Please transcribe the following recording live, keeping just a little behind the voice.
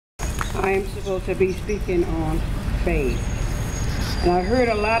I am supposed to be speaking on faith. And I heard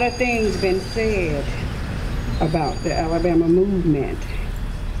a lot of things been said about the Alabama movement.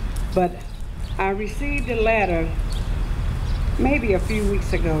 But I received a letter maybe a few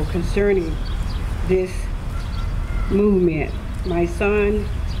weeks ago concerning this movement. My son,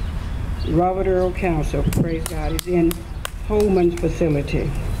 Robert Earl Council, praise God, is in Holman's facility.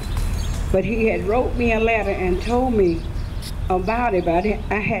 But he had wrote me a letter and told me about it, but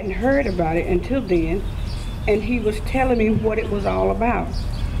I hadn't heard about it until then. And he was telling me what it was all about.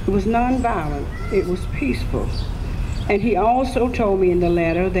 It was nonviolent, it was peaceful. And he also told me in the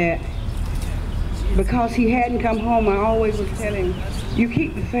letter that because he hadn't come home, I always was telling him, you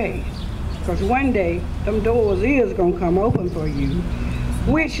keep the faith. Because one day, them doors is gonna come open for you,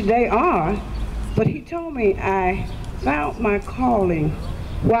 which they are. But he told me I found my calling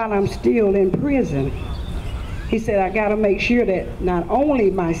while I'm still in prison. He said, I gotta make sure that not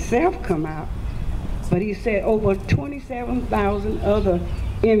only myself come out, but he said over 27,000 other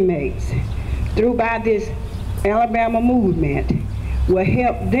inmates through by this Alabama movement will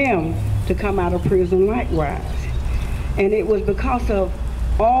help them to come out of prison likewise. And it was because of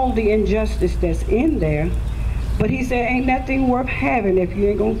all the injustice that's in there, but he said ain't nothing worth having if you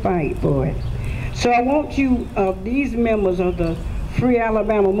ain't gonna fight for it. So I want you, these members of the Free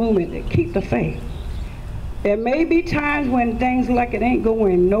Alabama movement, to keep the faith. There may be times when things like it ain't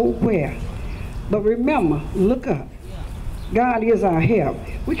going nowhere, but remember, look up. God is our help.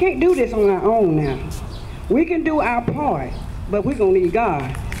 We can't do this on our own now. We can do our part, but we're gonna need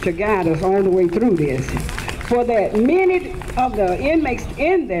God to guide us all the way through this, for that many of the inmates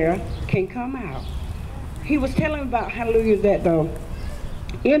in there can come out. He was telling about, hallelujah, that the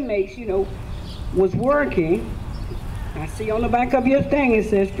inmates, you know, was working. I see on the back of your thing it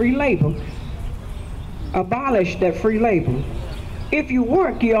says free labor. Abolish that free labor. If you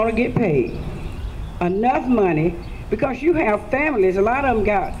work, you ought to get paid enough money, because you have families. A lot of them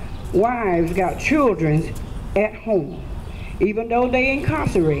got wives, got children at home, even though they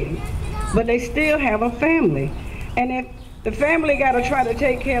incarcerated, but they still have a family. And if the family got to try to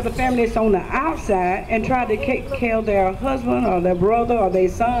take care of the family that's on the outside and try to take care of their husband or their brother or their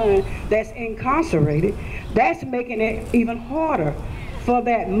son that's incarcerated, that's making it even harder for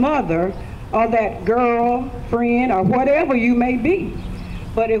that mother or that girlfriend or whatever you may be.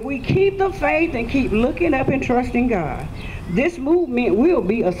 But if we keep the faith and keep looking up and trusting God, this movement will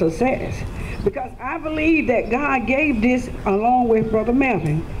be a success. Because I believe that God gave this, along with Brother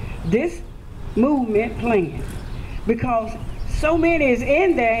Melvin, this movement plan. Because so many is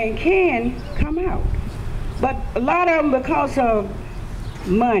in there and can come out. But a lot of them, because of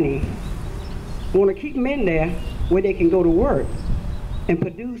money, want to keep them in there where they can go to work and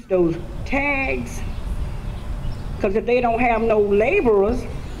produce those tags. Because if they don't have no laborers,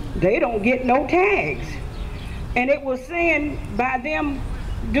 they don't get no tags. And it was saying by them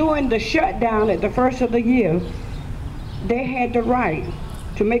doing the shutdown at the first of the year, they had the right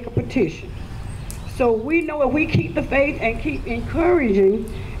to make a petition. So we know if we keep the faith and keep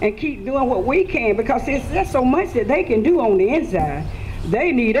encouraging and keep doing what we can, because there's so much that they can do on the inside,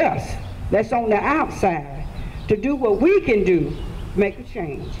 they need us that's on the outside to do what we can do, make a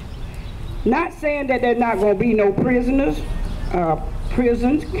change. Not saying that there's not going to be no prisoners,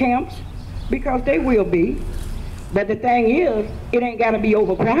 prisons, camps, because they will be. But the thing is, it ain't got to be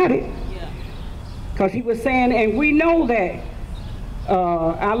overcrowded. Because he was saying, and we know that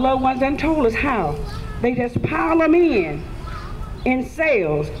our loved ones done told us how. They just pile them in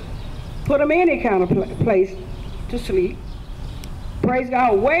cells, put them in any kind of place to sleep. Praise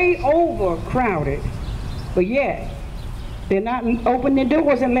God, way overcrowded. But yet, they're not opening the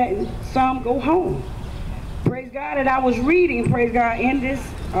doors and letting some go home. Praise God, and I was reading, praise God, in this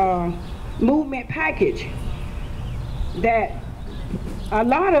movement package that a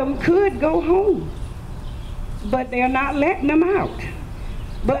lot of them could go home, but they're not letting them out.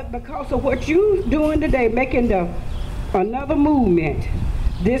 But because of what you're doing today, making another movement,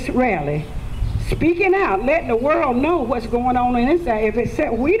 this rally, speaking out, letting the world know what's going on inside. If it's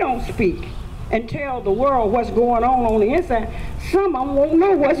said we don't speak and tell the world what's going on the inside, some of them won't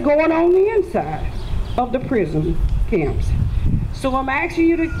know what's going on the inside of the prison camps. So I'm asking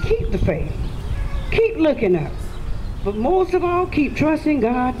you to keep the faith, keep looking up, but most of all, keep trusting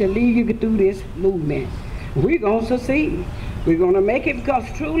God to lead you through this movement. We're going to succeed. We're going to make it, because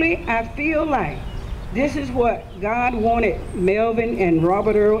truly I feel like this is what God wanted Melvin and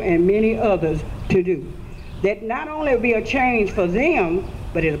Robert Earl and many others to do. That not only will be a change for them,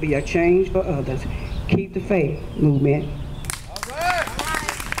 but it'll be a change for others. Keep the faith, movement.